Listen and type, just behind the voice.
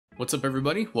What's up,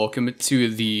 everybody? Welcome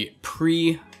to the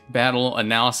pre-battle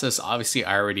analysis. Obviously,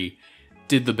 I already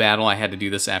did the battle. I had to do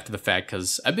this after the fact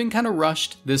because I've been kind of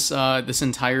rushed this this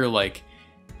entire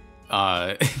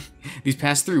these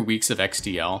past 3 weeks of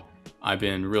XDL. I've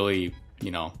been really,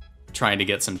 trying to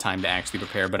get some time to actually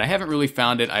prepare, but I haven't really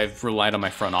found it. I've relied on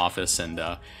my front office and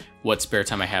what spare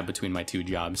time I have between my 2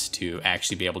 jobs to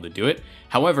actually be able to do it.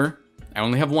 However, I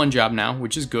only have 1 job now,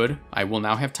 which is good. I will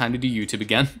now have time to do YouTube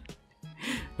again.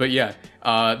 But yeah,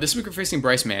 this week we're facing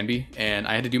Bryce Manby, and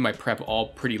I had to do my prep all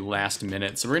pretty last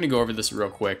minute, so we're going to go over this real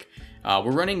quick.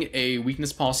 We're running a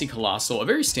Weakness Policy Colossal, a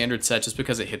very standard set just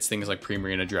because it hits things like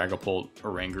Pre-Marina, Dragapult,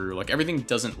 Oranguru. Like, everything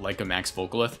doesn't like a Max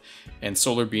Volcalith, and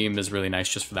Solar Beam is really nice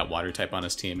just for that water type on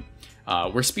his team.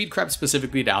 We're speed crept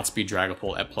specifically to outspeed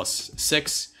Dragapult at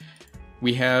 +6.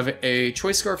 We have a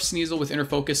Choice Scarf Sneasel with Inner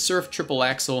Focus, Surf, Triple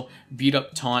Axel, Beat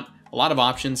Up, Taunt. A lot of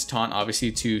options. Taunt,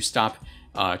 obviously, to stop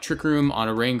Trick Room on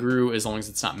Oranguru as long as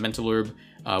it's not Mental Herb.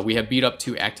 We have Beat Up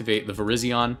to activate the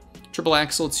Virizion. Triple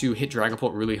Axel to hit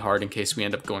Dragapult really hard in case we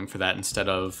end up going for that instead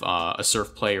of a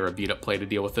Surf play or a Beat Up play to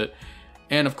deal with it.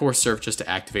 And of course Surf just to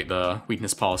activate the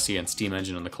Weakness Policy and Steam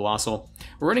Engine on the Colossal.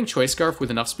 We're running Choice Scarf with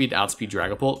enough speed to outspeed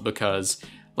Dragapult because,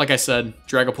 like I said,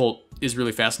 Dragapult is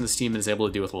really fast in this team and is able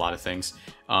to deal with a lot of things.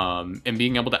 And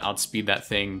being able to outspeed that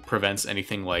thing prevents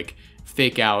anything like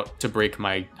Fake Out to break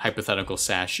my hypothetical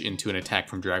Sash into an attack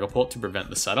from Dragapult to prevent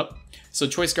the setup. So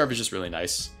Choice Scarf is just really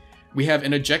nice. We have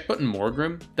an Eject Button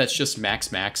Morgrim that's just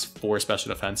max for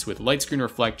special defense with Light Screen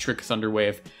Reflect, Trick, Thunder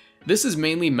Wave. This is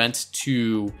mainly meant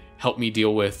to help me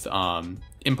deal with,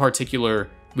 in particular,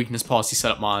 Weakness Policy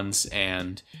setup mons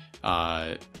and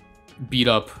Beat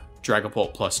Up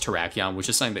Dragapult plus Terrakion, which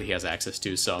is something that he has access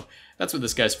to, so that's what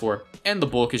this guy's for. And the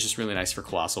bulk is just really nice for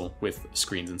Colossal with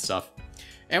screens and stuff.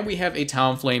 And we have a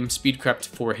Talonflame, Speed Crept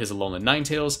for his Alolan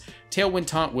Ninetales, Tailwind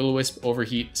Taunt, Will-O-Wisp,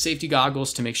 Overheat, Safety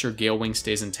Goggles to make sure Gale Wing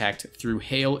stays intact through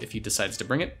Hail if he decides to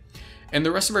bring it. And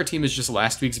the rest of our team is just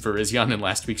last week's Virizion and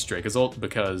last week's Dracozolt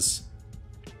because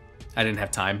I didn't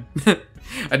have time. I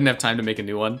didn't have time to make a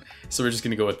new one, so we're just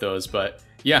going to go with those. But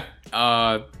yeah,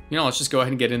 let's just go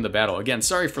ahead and get into the battle. Again,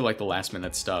 sorry for the last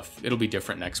minute stuff. It'll be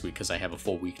different next week because I have a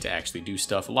full week to actually do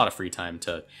stuff. A lot of free time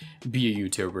to be a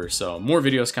YouTuber, so more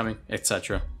videos coming,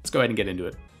 etc. Let's go ahead and get into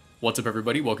it. What's up,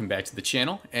 everybody? Welcome back to the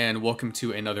channel, and welcome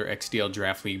to another XDL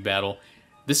Draft League battle.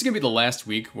 This is going to be the last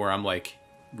week where I'm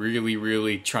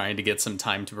really trying to get some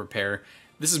time to prepare.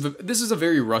 This is a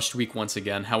very rushed week once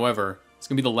again. However, it's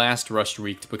going to be the last rushed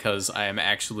week because I am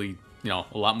actually a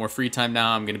lot more free time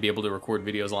now. I'm going to be able to record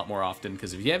videos a lot more often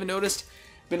because if you haven't noticed,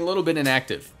 I've been a little bit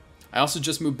inactive. I also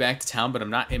just moved back to town, but I'm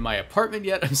not in my apartment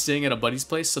yet. I'm staying at a buddy's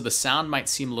place, so the sound might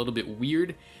seem a little bit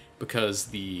weird because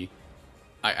the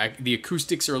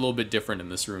acoustics are a little bit different in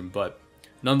this room, but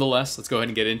nonetheless, let's go ahead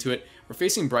and get into it. We're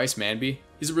facing Bryce Manby.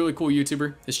 He's a really cool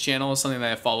YouTuber. His channel is something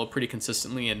that I follow pretty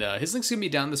consistently, and his link's going to be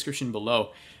down in the description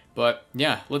below. But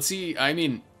yeah, let's see. I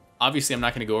mean, obviously I'm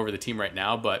not going to go over the team right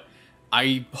now, but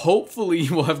I hopefully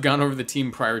will have gone over the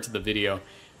team prior to the video,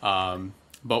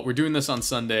 but we're doing this on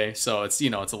Sunday, so it's,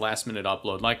 it's a last-minute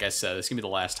upload. Like I said, it's going to be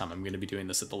the last time I'm going to be doing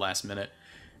this at the last minute,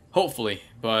 hopefully,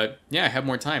 but yeah, I have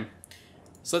more time.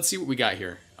 So let's see what we got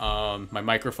here. My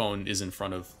microphone is in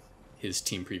front of his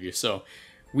team preview, so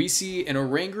we see an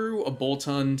Oranguru, a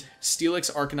Boltund,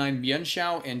 Steelix, Arcanine,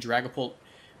 Mienshao, and Dragapult.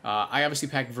 I obviously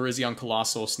packed Virizion,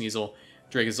 Colossal, Sneasel,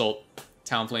 Dracozolt,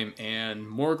 Talonflame, and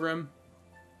Morgrim.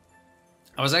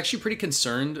 I was actually pretty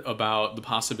concerned about the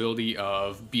possibility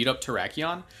of Beat Up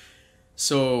Terrakion,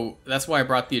 so that's why I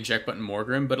brought the Eject Button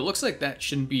Morgrim, but it looks like that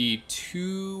shouldn't be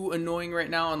too annoying right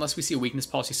now unless we see a Weakness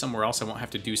Policy somewhere else. I won't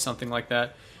have to do something like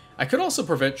that. I could also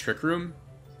prevent Trick Room.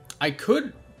 I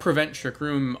could prevent Trick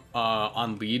Room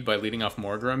on lead by leading off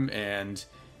Morgrim and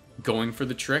going for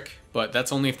the trick, but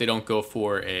that's only if they don't go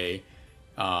for a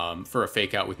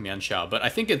Fake Out with Mienshao. But I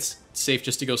think it's safe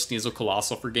just to go Sneasel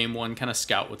Colossal for game 1, kind of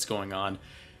scout what's going on.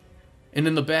 And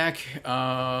in the back,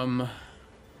 Virizion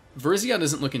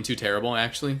isn't looking too terrible,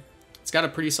 actually. It's got a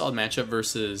pretty solid matchup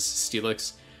versus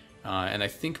Steelix. And I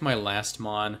think my last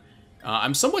mon,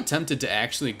 I'm somewhat tempted to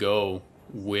actually go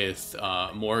with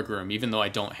Morgrim, even though I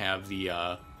don't have the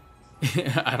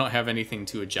I don't have anything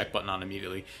to eject button on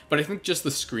immediately. But I think just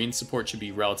the screen support should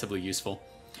be relatively useful,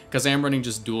 because I am running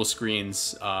just dual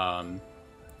screens,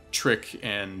 Trick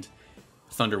and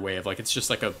Thunder Wave. It's just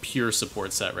like a pure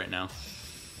support set right now.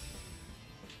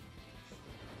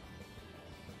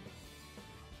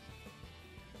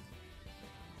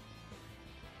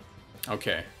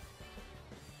 Okay.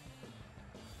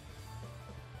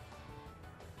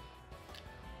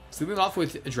 So leading off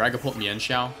with Dragapult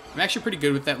Mienshao. I'm actually pretty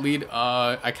good with that lead.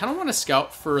 I kind of want to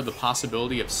scout for the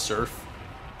possibility of Surf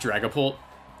Dragapult.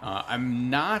 I'm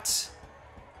not...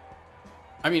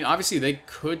 I mean, obviously they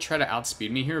could try to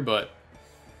outspeed me here, but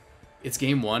it's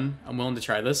game one. I'm willing to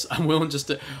try this. I'm willing just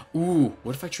to... Ooh,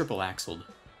 what if I triple axled?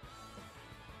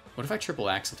 What if I triple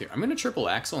axled here? I'm going to triple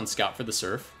axle and scout for the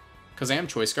Surf, because I am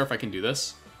Choice Scarf. I can do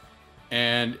this.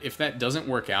 And if that doesn't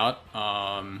work out,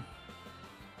 let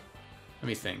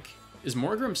me think. Is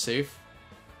Morgrem safe?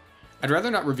 I'd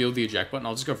rather not reveal the eject button.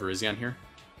 I'll just go for Virizion here.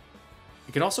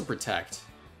 It could also protect.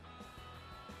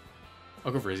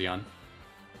 I'll go for Virizion.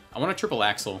 I want to triple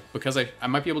axle because I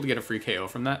might be able to get a free KO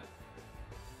from that.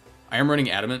 I am running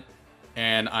Adamant,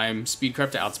 and I'm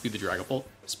Speedcraft to outspeed the Dragapult,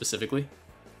 specifically.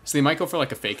 So they might go for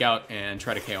like a Fake Out and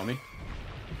try to KO me.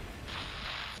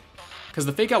 Because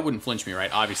the Fake Out wouldn't flinch me,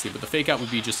 right? Obviously, but the Fake Out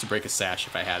would be just to break a Sash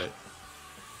if I had it.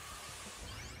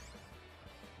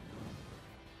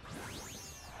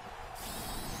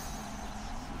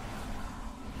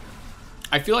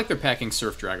 I feel like they're packing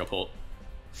Surf Dragapult.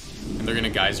 And they're going to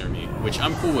Geyser me, which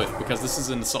I'm cool with because this is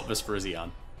an Assault Vest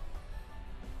Virizion.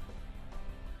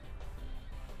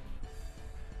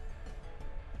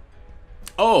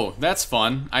 Oh, that's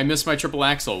fun. I missed my triple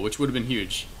axle, which would have been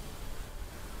huge.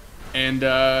 And,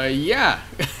 yeah.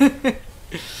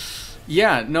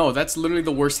 Yeah, no, that's literally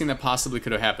the worst thing that possibly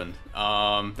could have happened.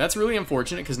 That's really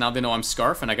unfortunate because now they know I'm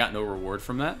Scarf and I got no reward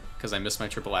from that because I missed my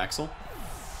triple axle.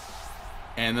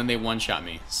 And then they one-shot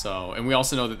me, so... And we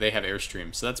also know that they have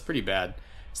Airstream, so that's pretty bad.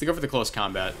 So they go for the close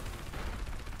combat.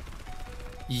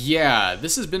 Yeah,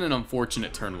 this has been an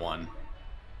unfortunate turn one.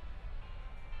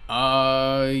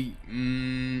 I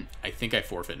think I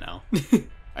forfeit now.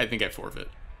 I think I forfeit.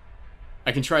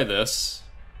 I can try this.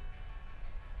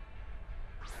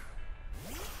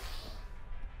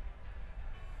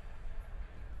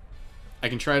 I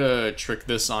can try to trick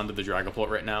this onto the Dragapult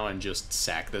right now and just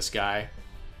sack this guy.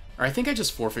 Or I think I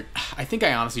just forfeit... I think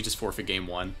I honestly just forfeit game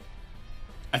one.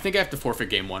 I think I have to forfeit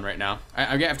game one right now.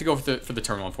 I have to go for the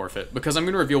turn one forfeit, because I'm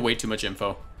going to reveal way too much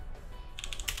info.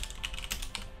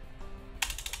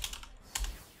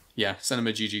 Yeah, send him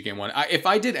a GG game one. If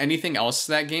I did anything else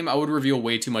that game, I would reveal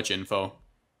way too much info,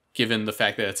 given the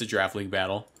fact that it's a draft league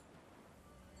battle.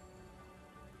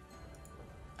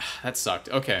 That sucked.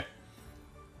 Okay.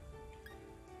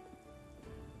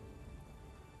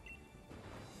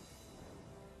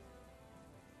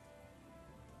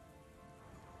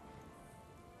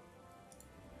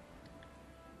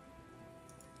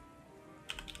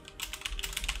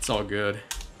 It's all good.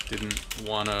 Didn't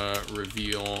want to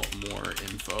reveal more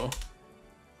info.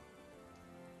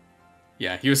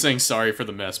 Yeah, he was saying sorry for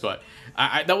the miss, but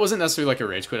that wasn't necessarily like a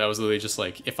rage quit. I was literally just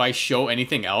like, if I show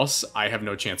anything else, I have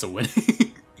no chance of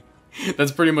winning.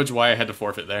 That's pretty much why I had to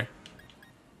forfeit there.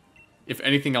 If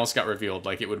anything else got revealed,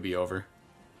 like, it would be over.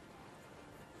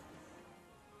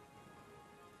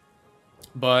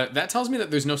 But that tells me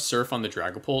that there's no Surf on the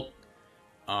Dragapult.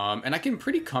 And I can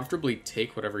pretty comfortably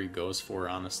take whatever he goes for,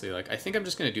 honestly. Like, I think I'm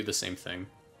just going to do the same thing.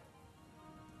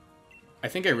 I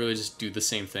think I really just do the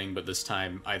same thing, but this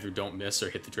time either don't miss or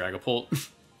hit the Dragapult.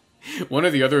 One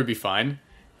or the other would be fine.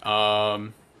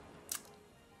 I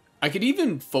could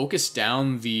even focus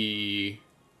down the...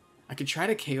 I could try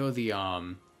to KO the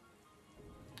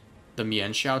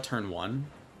Mienshao turn one,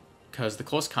 because the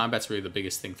close combat's really the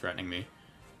biggest thing threatening me.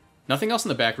 Nothing else in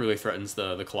the back really threatens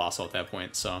the Colossal at that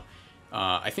point, so...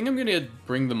 I think I'm going to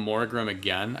bring the Morgrem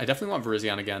again. I definitely want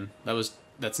Virizion again.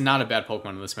 That's not a bad Pokemon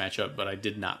in this matchup, but I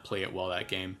did not play it well that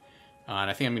game. And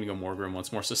I think I'm going to go Morgrem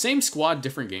once more. So same squad,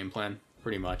 different game plan,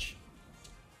 pretty much.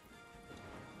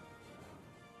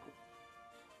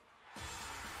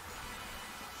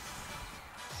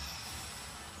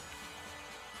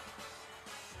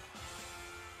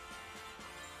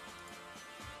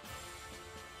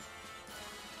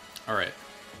 All right.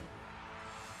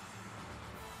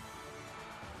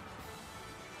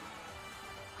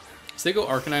 So they go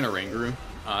Arcanine or Ranguru.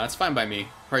 That's fine by me.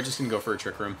 Probably just gonna go for a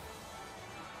Trick Room.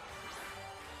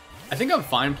 I think I'm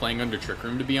fine playing under Trick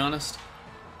Room, to be honest.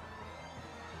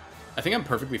 I think I'm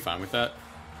perfectly fine with that.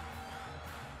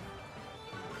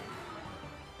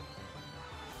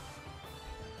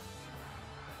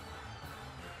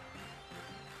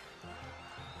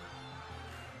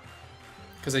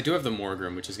 Because I do have the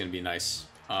Morgrem, which is going to be nice.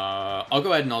 I'll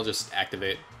go ahead and I'll just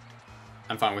activate.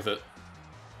 I'm fine with it.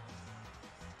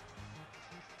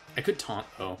 I could taunt,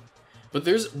 though. But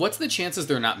what's the chances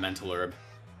they're not Mental Herb?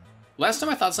 Last time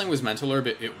I thought something was Mental Herb,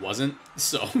 it wasn't,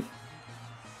 so...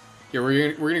 Yeah,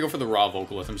 we're gonna go for the raw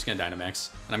Volcalith. I'm just gonna Dynamax,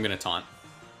 and I'm gonna taunt.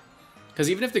 Because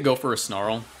even if they go for a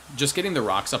Snarl, just getting the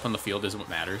rocks up on the field isn't what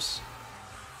matters.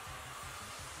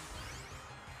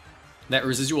 That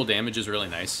residual damage is really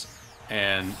nice.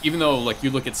 And even though like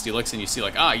you look at Steelix and you see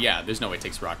like, ah, yeah, there's no way it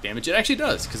takes rock damage, it actually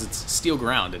does, because it's steel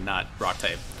ground and not rock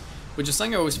type. Which is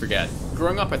something I always forget.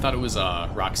 Growing up, I thought it was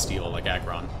rock steel, like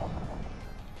Aggron.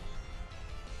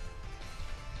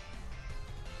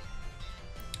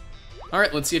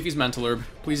 Alright, let's see if he's Mental Herb.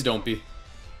 Please don't be.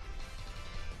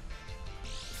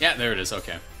 Yeah, there it is,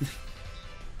 okay.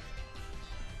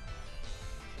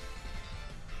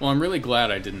 Well, I'm really glad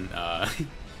I didn't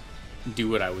do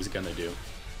what I was gonna do.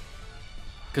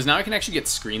 Because now I can actually get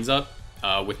screens up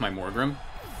with my Morgrim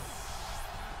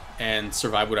and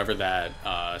survive whatever that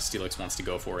Steelix wants to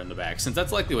go for in the back, since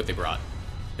that's likely what they brought.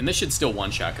 And this should still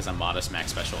one-shot because I'm modest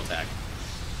max special attack.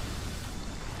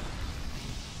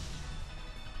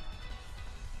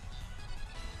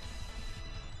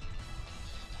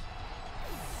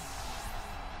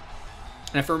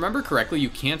 And if I remember correctly, you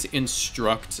can't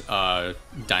instruct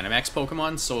Dynamax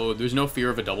Pokemon, so there's no fear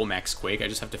of a double max Quake, I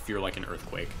just have to fear like an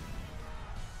Earthquake.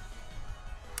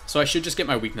 So I should just get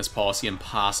my weakness policy and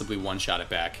possibly one-shot it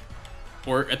back.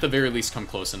 Or at the very least come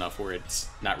close enough where it's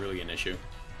not really an issue.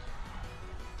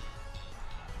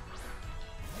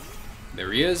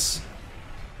 There he is.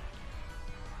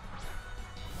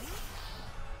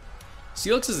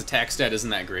 Steelix's attack stat isn't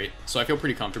that great, so I feel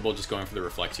pretty comfortable just going for the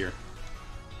Reflect here.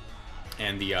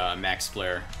 And the Max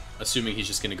Flare, assuming he's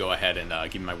just going to go ahead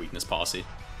and give me my weakness policy.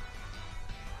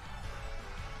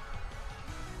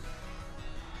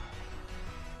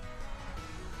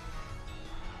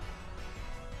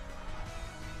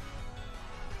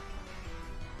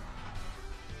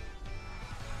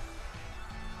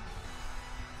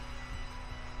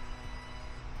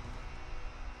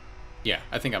 Yeah,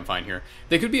 I think I'm fine here.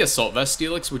 They could be Assault Vest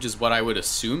Steelix, which is what I would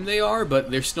assume they are,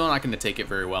 but they're still not going to take it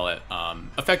very well at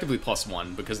effectively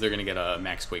 +1, because they're going to get a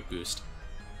Max Quake boost.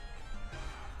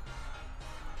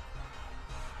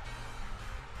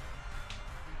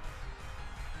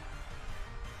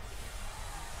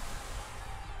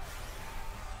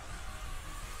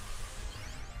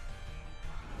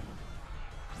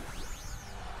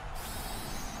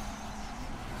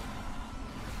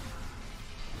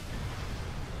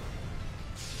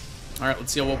 Alright,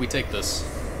 let's see how well we take this.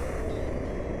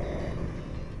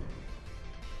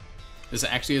 This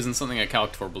actually isn't something I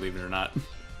calced for, believe it or not.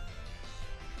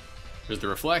 There's the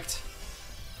Reflect.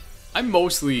 I'm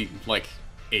mostly, like,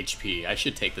 HP. I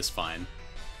should take this fine.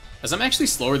 As I'm actually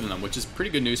slower than them, which is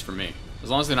pretty good news for me. As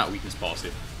long as they're not weakness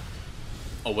policy.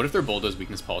 Oh, what if they're Bulldoze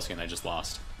weakness policy and I just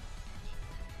lost?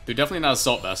 They're definitely not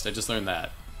Assault Vest, I just learned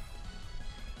that.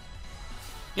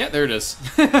 Yeah, there it is.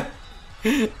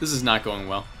 This is not going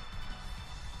well.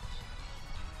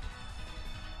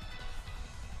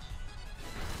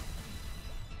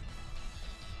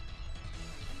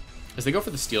 As they go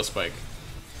for the Steel Spike,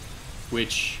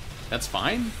 which, that's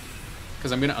fine,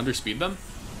 because I'm going to underspeed them.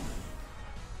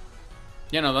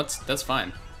 Yeah, no, that's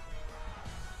fine.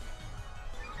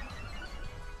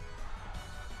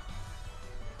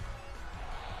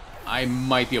 I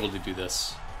might be able to do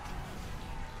this.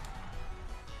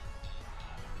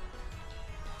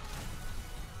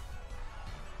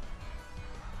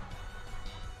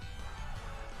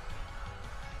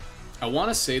 I want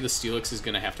to say the Steelix is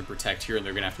going to have to protect here, and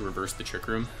they're going to have to reverse the Trick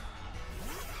Room.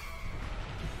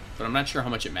 But I'm not sure how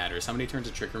much it matters. How many turns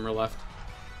of Trick Room are left?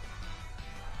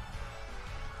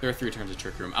 There are 3 turns of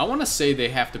Trick Room. I want to say they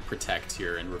have to protect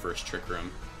here and reverse Trick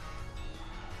Room.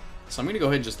 So I'm going to go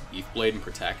ahead and just Leaf Blade and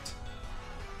protect.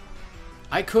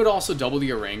 I could also double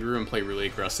the Oranguru and play really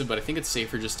aggressive, but I think it's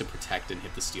safer just to protect and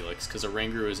hit the Steelix, because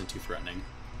Oranguru isn't too threatening.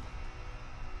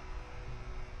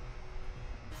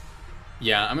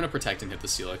 Yeah, I'm going to protect and hit the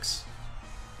Steelix.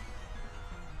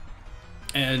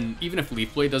 And even if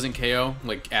Leaf Blade doesn't KO,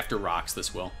 like, after rocks,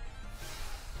 this will.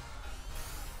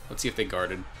 Let's see if they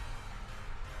guarded.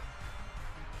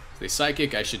 If they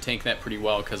Psychic, I should tank that pretty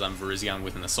well, because I'm Virizion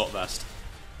with an Assault Vest.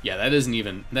 Yeah, that isn't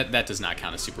even... That does not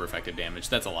count as super effective damage.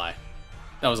 That's a lie.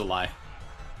 That was a lie.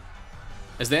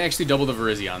 As they actually double the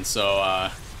Virizion, so,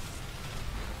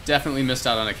 definitely missed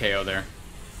out on a KO there.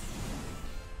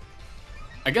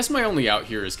 I guess my only out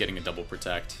here is getting a double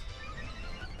protect.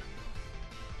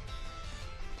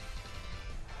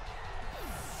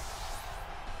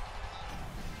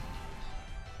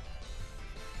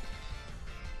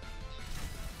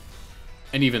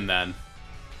 And even then,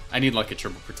 I need like a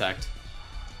triple protect.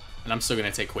 And I'm still going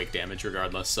to take Quake damage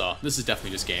regardless, so this is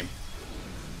definitely just game.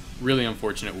 Really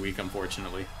unfortunate week,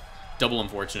 unfortunately. Double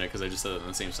unfortunate because I just said it in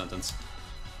the same sentence.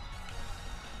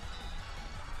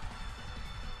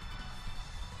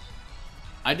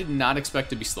 I did not expect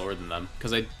to be slower than them,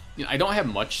 because I don't have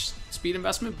much speed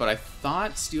investment, but I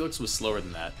thought Steelix was slower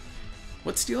than that.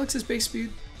 What's Steelix's base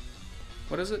speed?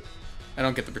 What is it? I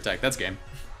don't get the protect. That's game.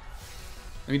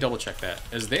 Let me double check that.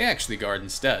 As they actually guard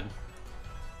instead.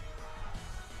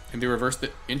 And they reversed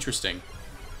it. Interesting.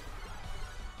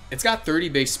 It's got 30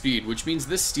 base speed, which means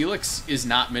this Steelix is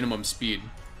not minimum speed.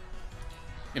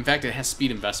 In fact, it has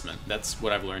speed investment. That's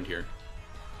what I've learned here.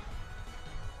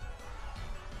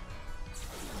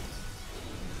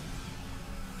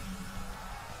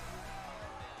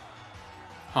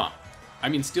 Huh. I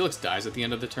mean, Steelix dies at the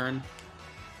end of the turn.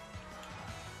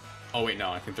 Oh, wait,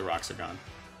 no. I think the rocks are gone.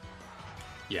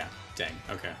 Yeah. Dang.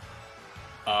 Okay.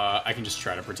 I can just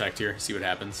try to protect here. See what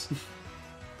happens.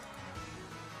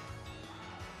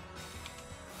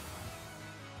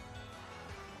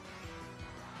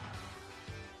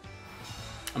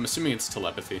 I'm assuming it's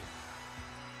telepathy.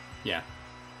 Yeah.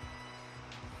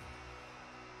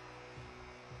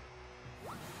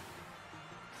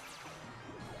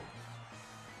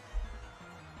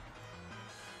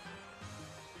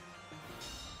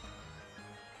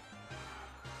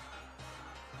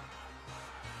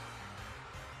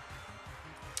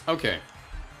 Okay.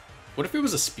 What if it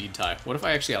was a speed tie? What if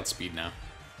I actually outspeed now?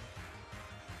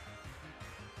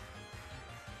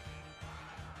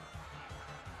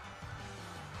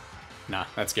 Nah,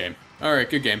 that's game. Alright,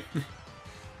 good game.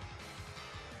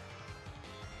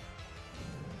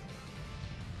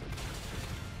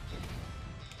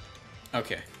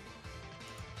 Okay.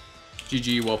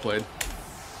 GG, well played.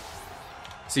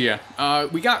 So yeah,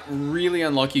 we got really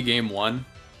unlucky game 1.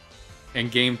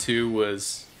 And game 2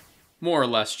 was more or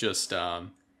less just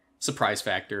surprise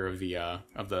factor of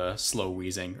the slow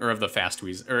wheezing, or of the fast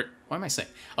wheeze, or what am I saying?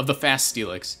 Of the fast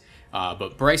Steelix.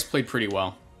 But Bryce played pretty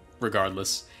well,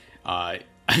 regardless. I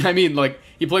mean, like,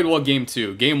 he played well game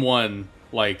 2. Game 1,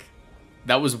 like,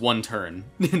 that was one turn.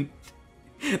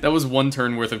 That was one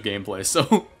turn worth of gameplay,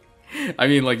 so... I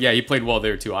mean, like, yeah, he played well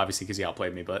there too, obviously, because he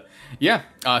outplayed me. But, yeah,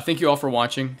 thank you all for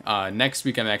watching. Next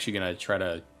week, I'm actually going to try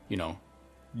to, you know,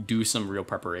 do some real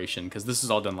preparation, because this is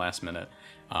all done last minute.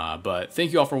 But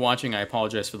thank you all for watching. I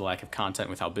apologize for the lack of content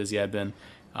with how busy I've been.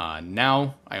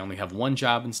 Now, I only have one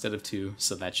job instead of 2,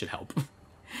 so that should help.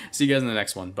 See you guys in the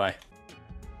next one. Bye.